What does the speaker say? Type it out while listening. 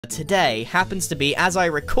Today happens to be, as I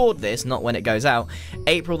record this, not when it goes out,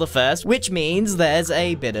 April the 1st, which means there's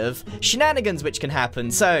a bit of shenanigans which can happen.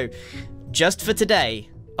 So, just for today,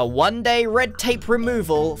 a one-day red tape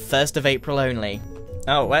removal, 1st of April only.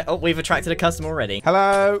 Oh, we've attracted a customer already.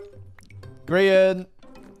 Hello, Grian.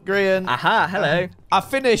 Aha, hello. I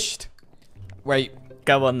finished. Wait.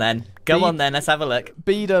 Go on then. Go on then, let's have a look.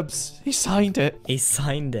 B-dubs, he signed it. He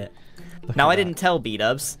signed it. Now, I didn't tell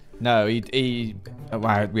B-dubs. No, we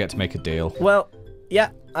had to make a deal. Well,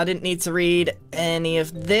 yeah, I didn't need to read any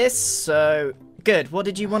of this, so good. What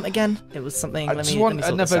did you want again? It was something. I just want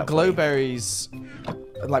another glowberries,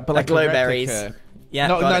 like glowberries. Yeah,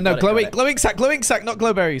 no, glowing sack, not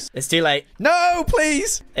glowberries. It's too late. No,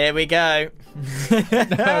 please. Here we go.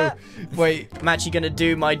 No, wait. I'm actually gonna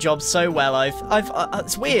do my job so well.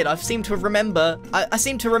 It's weird. I seem to remember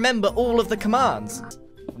all of the commands.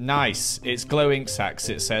 Nice. It's glow ink sacks,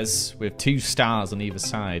 it says, with 2 stars on either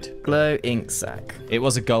side. Glow ink sack. It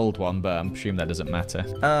was a gold one, but I'm assuming that doesn't matter.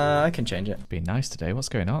 I can change it. Being nice today. What's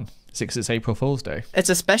going on? It's April Fool's Day. It's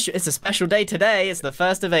a special day today. It's the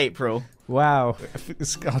 1st of April. Wow.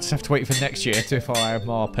 I'll just have to wait for next year before I have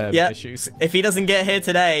more permit issues. If he doesn't get here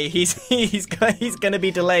today, he's gonna be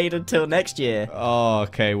delayed until next year. Oh,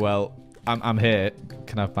 okay. Well, I'm here.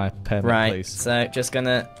 Can I have my permit, please? So just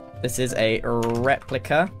gonna. This is a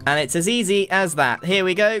replica, and it's as easy as that. Here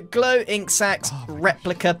we go. Glow ink sacks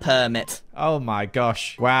replica permit. Oh my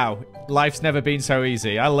gosh. Wow. Life's never been so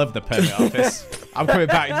easy. I love the permit office. I'm coming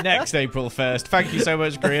back next April 1st. Thank you so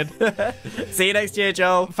much, Grian. See you next year,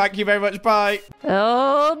 Joel. Thank you very much. Bye.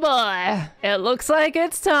 Oh boy. It looks like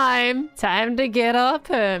it's time to get our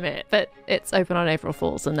permit. But it's open on April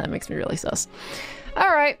Fool's, and that makes me really sus. All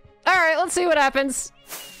right, let's see what happens.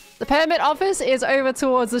 The permit office is over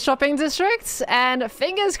towards the shopping district, and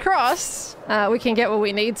fingers crossed, we can get what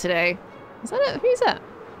we need today. Is that it? Who's that?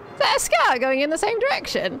 Is that a Scar going in the same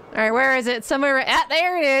direction? All right, where is it? Somewhere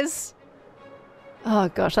there it is. Oh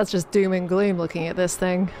gosh, that's just doom and gloom looking at this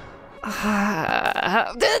thing.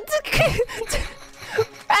 Hey!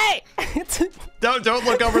 Don't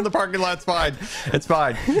look over in the parking lot. It's fine. It's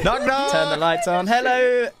fine. Knock knock. Turn the lights on.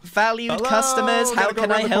 Hello, valued customers. How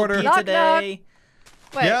can I help you today?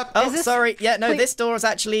 Wait, yep. Oh, sorry. Yeah, no, this door is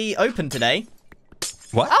actually open today.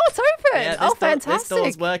 What? Oh, it's open. Yeah, Fantastic. This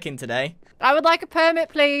door's working today. I would like a permit,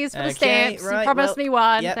 please, for the stamps. Right, you promised me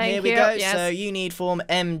one. Yep, Thank here we you. go. Yes. So you need form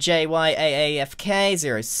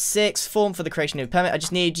MJYAAFK06, form for the creation of a permit. I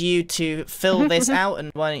just need you to fill this out, and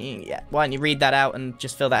why don't you read that out and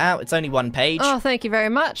just fill that out? It's only 1 page. Oh, thank you very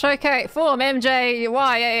much. Okay, form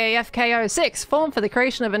MJYAAFK06, form for the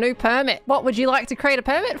creation of a new permit. What would you like to create a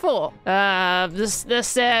permit for?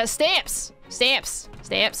 Stamps.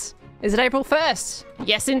 Is it April 1st?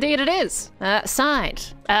 Yes, indeed it is.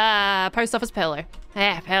 Signed. Post office pillow. Pillow.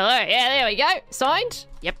 Yeah, there we go. Signed.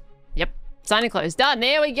 Yep. Sign and close. Done.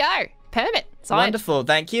 There we go. Permit. Signed. Wonderful.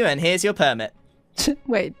 Thank you. And here's your permit.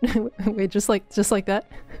 Wait, just like that?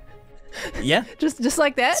 Yeah. just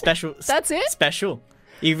like that? Special. That's it? Special.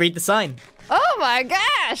 You read the sign. Oh my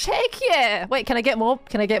gosh! Heck yeah! Wait, can I get more?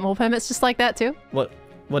 Can I get more permits just like that too? What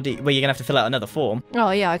you're gonna have to fill out another form.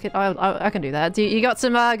 Oh yeah, I can do that. You got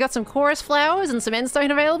some chorus flowers and some endstone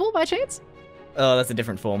available by chance? Oh, that's a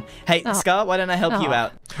different form. Hey, Scar, why don't I help you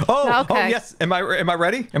out? Oh yes. Am I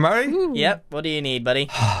ready? Ooh. Yep. What do you need, buddy?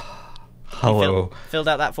 Hello. Filled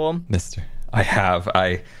out that form? Mister. I have.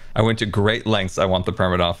 I went to great lengths. I want the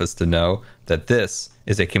permit office to know that this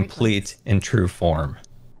is a complete and true form.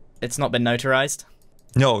 It's not been notarized?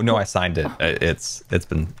 No, I signed it. It's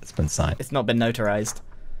been signed. It's not been notarized.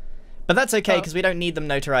 But that's okay, because we don't need them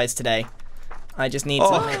notarized today. I just need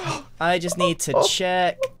to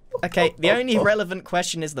check. Okay, the only relevant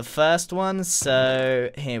question is the first one, so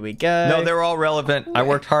here we go. No, they're all relevant. I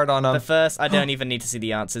worked hard on them. The first, I don't even need to see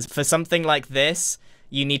the answers. For something like this,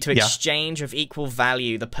 you need to exchange of equal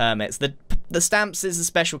value the permits. The stamps is a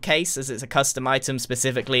special case, as it's a custom item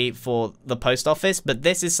specifically for the post office, but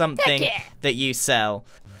this is something that you sell.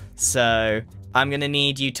 So I'm going to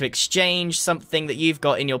need you to exchange something that you've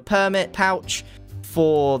got in your permit pouch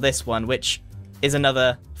for this one, which is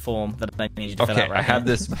another form that I need you to fill out right I have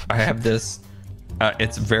this.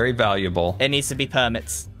 It's very valuable. It needs to be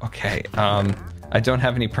permits. Okay. I don't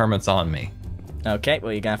have any permits on me. Okay,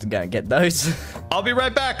 well, you're going to have to go and get those. I'll be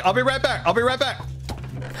right back.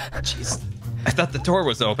 Jeez. I thought the door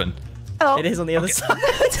was open. Oh. It is on the other side.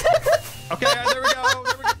 Okay, there we go.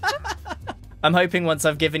 I'm hoping once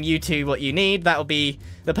I've given you two what you need, that'll be...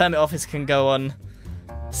 The permit office can go on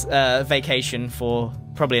vacation for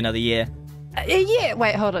probably another year. Yeah,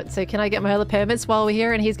 wait, hold on. So can I get my other permits while we're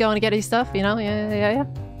here and he's going to get his stuff, you know? Yeah.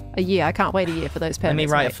 A year. I can't wait a year for those permits. Let me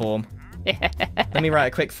write a form. Let me write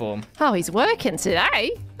a quick form. Oh, he's working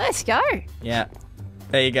today. Let's go. Yeah.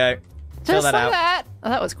 There you go. Fill Just that like out. that. Oh,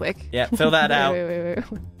 that was quick. Yeah, fill that out. Wait.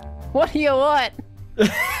 What do you want?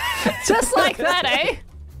 Just like that,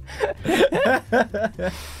 eh?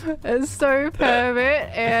 A stone permit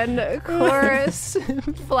and chorus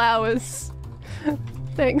flowers.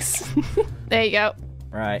 Thanks. There you go.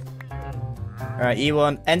 Right. Alright, you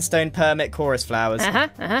want endstone permit chorus flowers.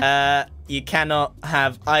 You cannot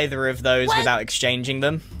have either of those without exchanging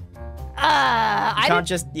them. You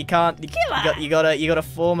gotta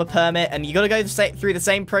form a permit, and you gotta go through the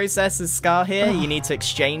same process as Scar here. You need to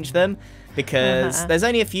exchange them because there's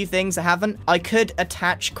only a few things that haven't. I could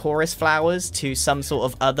attach chorus flowers to some sort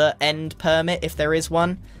of other end permit if there is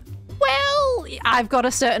one. Well, I've got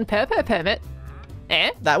a certain permit.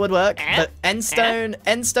 That would work, but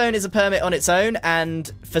endstone is a permit on its own, and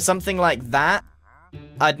for something like that,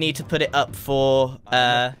 I'd need to put it up for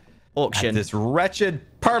auction. At this wretched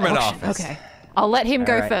permit office. Okay. I'll let him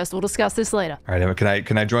go first. We'll discuss this later. All right, Emma,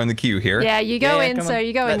 can I join the queue here? Yeah, you go in, so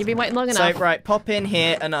you go in. You've been waiting long enough. So, right, pop in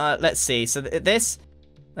here, and let's see. So let's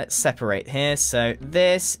separate here. So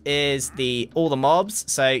this is all the mobs.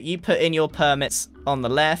 So you put in your permits on the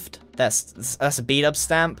left. That's a beat-up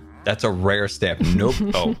stamp. That's a rare stamp. Nope.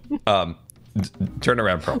 Oh, turn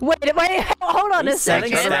around, Pearl. Wait, hold on a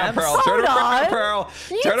second. Turn around, Pearl. Turn around, Pearl.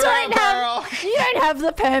 Turn around, Pearl. You don't have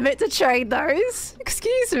the permit to trade those.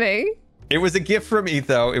 Excuse me. It was a gift from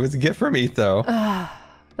Etho.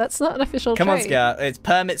 That's not an official Come trade. on, Scar. It's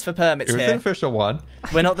permits for permits It was here. an official one.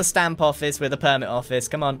 We're not the stamp office, we're the permit office.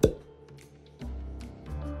 Come on.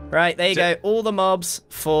 Right, there you go. All the mobs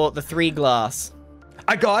for the 3 glass.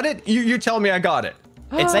 I got it? You're telling me I got it?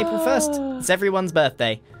 It's April 1st. It's everyone's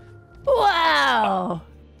birthday. Wow.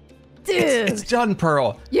 Dude. It's done,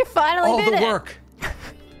 Pearl. You finally All did the it. work.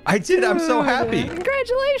 I did. I'm so happy.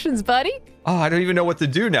 Congratulations, buddy. Oh, I don't even know what to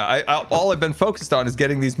do now. All I've been focused on is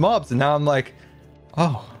getting these mobs, and now I'm like,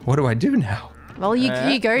 oh, what do I do now? Well, you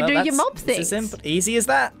go well, do your that's- mob it's things. as simple, easy as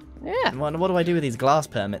that. Yeah. What do I do with these glass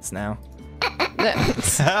permits now?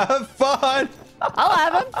 Have fun. I'll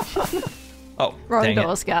have him. Oh, Wrong dang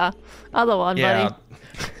door, it. Scar. Other one, Yeah, buddy.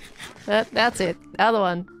 That's it. Other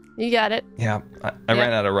one. You got it. yeah. I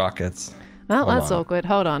ran out of rockets. Well, Hold that's on. awkward.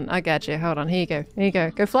 Hold on. I got you. Hold on. Here you go. Here you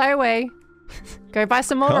go. Go fly away. Go buy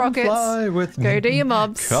some more Come rockets. fly with me. Go do your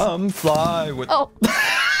mobs. Come fly with. Oh.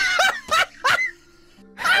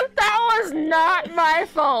 That was not my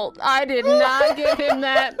fault. I did not give him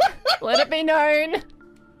that. Let it be known.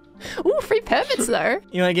 Ooh, free permits though.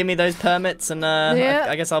 You want to give me those permits, and Yeah.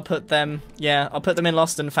 I guess I'll put them. Yeah, I'll put them in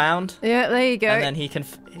Lost and Found, Yeah, there you go. and then he can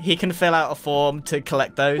fill out a form to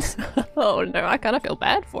collect those. Oh no, I kind of feel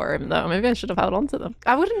bad for him though. Maybe I should have held on to them.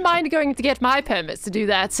 I wouldn't mind going to get my permits to do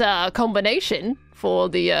that combination for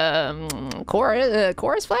the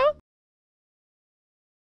chorus flower.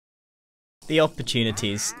 The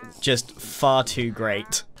opportunity's just far too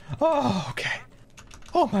great. Oh, okay.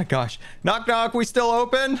 Oh my gosh. Knock knock. We still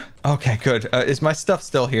open? Okay, good. Is my stuff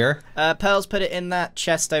still here? Pearls, put it in that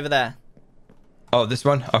chest over there. Oh, this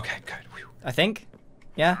one. Okay, good. Whew. I think.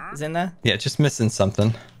 Yeah, it's in there. Yeah, just missing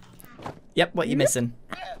something. Yep. What you missing?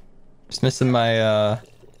 Just missing my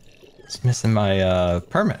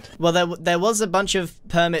permit. Well, there was a bunch of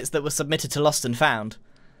permits that were submitted to Lost and Found.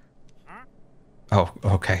 Oh,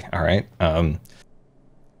 okay. All right. I'm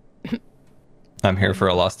here for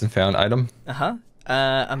a lost and found item.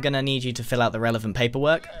 I'm gonna need you to fill out the relevant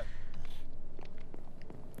paperwork.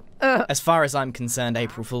 As far as I'm concerned,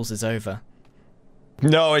 April Fool's is over.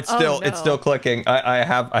 No, it's still no. it's still clicking. I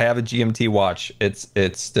have a GMT watch. It's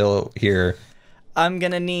still here. I'm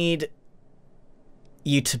gonna need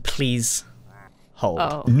you to please hold.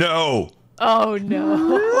 Oh. No. Oh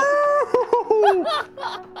no.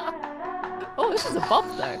 Oh, this is a bump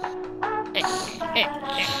though.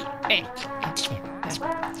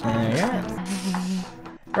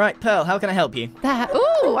 Right, Pearl, how can I help you?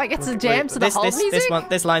 Ooh, I get to jam to the hold music.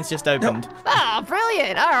 This line's just opened. Ah,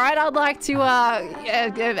 brilliant! All right, I'd like to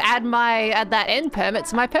add that end permit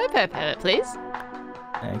to my permit, please.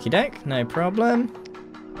 Okie doke, no problem.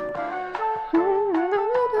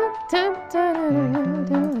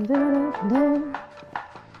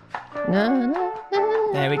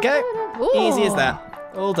 There we go. Ooh. Easy as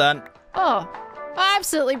that. All done. Oh,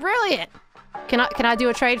 absolutely brilliant! Can I do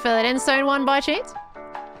a trade for that endstone one by chance?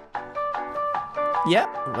 Yep.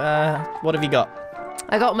 What have you got?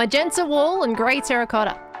 I got magenta wool and grey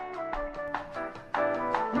terracotta.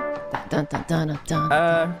 Dun, dun, dun, dun,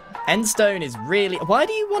 dun. Endstone is really... Why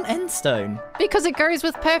do you want endstone? Because it goes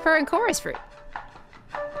with purple and chorus fruit.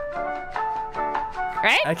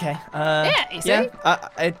 Right? Okay. Yeah, you see?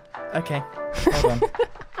 Yeah. Okay. Hold on.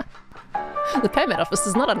 The permit office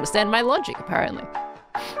does not understand my logic, apparently.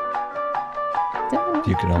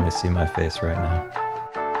 You can only see my face right now.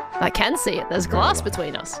 I can see it. There's Very glass well.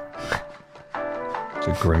 between us. It's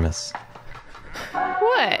a grimace.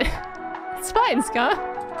 What? It's fine, Scar.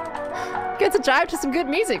 Get to jive to some good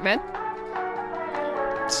music, man.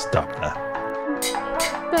 Stop that.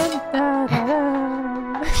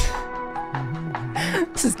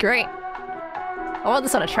 This is great. I want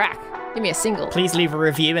this on a track. Give me a single. Please leave a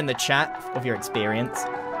review in the chat of your experience.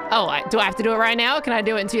 Oh, do I have to do it right now, or can I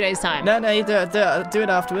do it in 2 days' time? No, you do it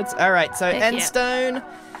afterwards. All right, so Heck yeah. endstone.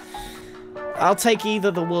 I'll take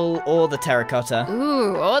either the wool or the terracotta.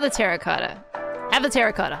 Ooh, or the terracotta. Have the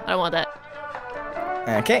terracotta. I don't want that.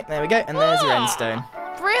 Okay, there we go, and there's your endstone.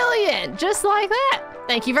 Brilliant. Just like that.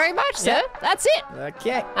 Thank you very much, sir. Yeah. That's it.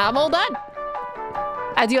 Okay. I'm all done.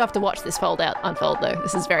 I do have to watch this unfold, though.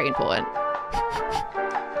 This is very important.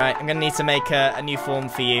 All right, I'm gonna need to make a new form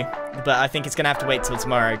for you, but I think it's gonna have to wait till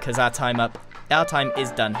tomorrow because our time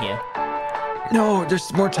is done here. No,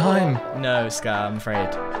 there's more time. No, Scar, I'm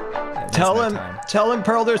afraid. There's Tell no him, time. tell him,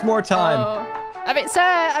 Pearl, there's more time. Oh. I mean,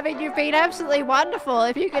 sir, you've been absolutely wonderful.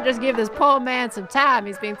 If you could just give this poor man some time.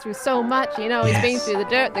 He's been through so much, you know. He's been Yes. through the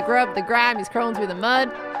dirt, the grub, the grime. He's crawling through the mud.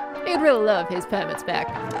 He'd really love his permits back.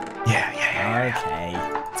 Yeah. Okay.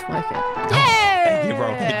 It's working. Thank you, bro.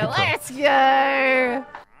 Let's go.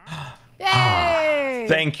 Yay!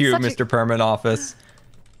 Thank you, Such a- Mr. Permit Office.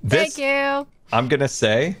 This, Thank you. I'm gonna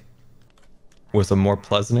say, was a more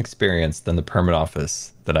pleasant experience than the Permit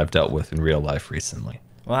Office that I've dealt with in real life recently.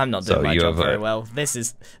 Well, I'm not So doing my you job have very a- well. This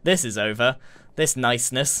is over. This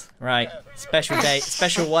niceness, right?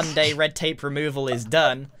 Special 1 day red tape removal is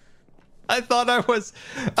done. I thought I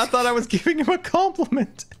was giving him a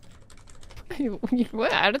compliment. You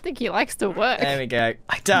were. I don't think he likes to work. There we go. Now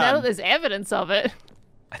that Done. there's evidence of it.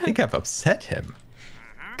 I think I've upset him.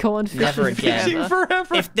 Corn fishing Never again. Fishing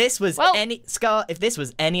forever. If this was Well- if this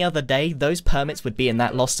was any other day, those permits would be in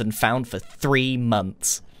that lost and found for 3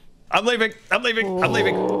 months. I'm leaving.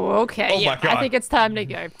 Oh, okay. Oh yeah, my God. I think it's time to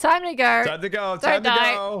go. Time to go. Time to go. Don't Time to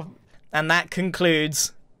die. go. And that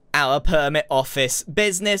concludes our permit office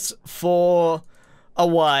business for a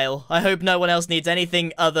while. I hope no one else needs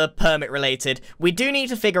anything other permit related. We do need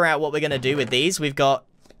to figure out what we're going to do with these. We've got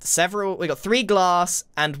 3 glass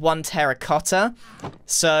and 1 terracotta.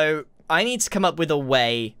 So I need to come up with a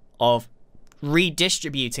way of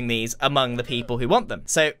redistributing these among the people who want them.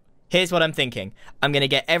 So here's what I'm thinking. I'm going to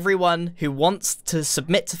get everyone who wants to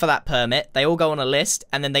submit for that permit. They all go on a list,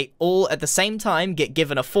 and then they all at the same time get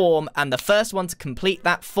given a form, and the first one to complete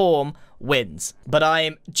that form wins. But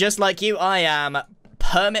I'm just like you. I am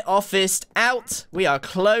permit officed out. We are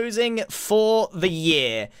closing for the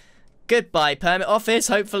year. Goodbye, permit office.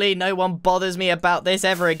 Hopefully no one bothers me about this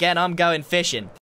ever again. I'm going fishing.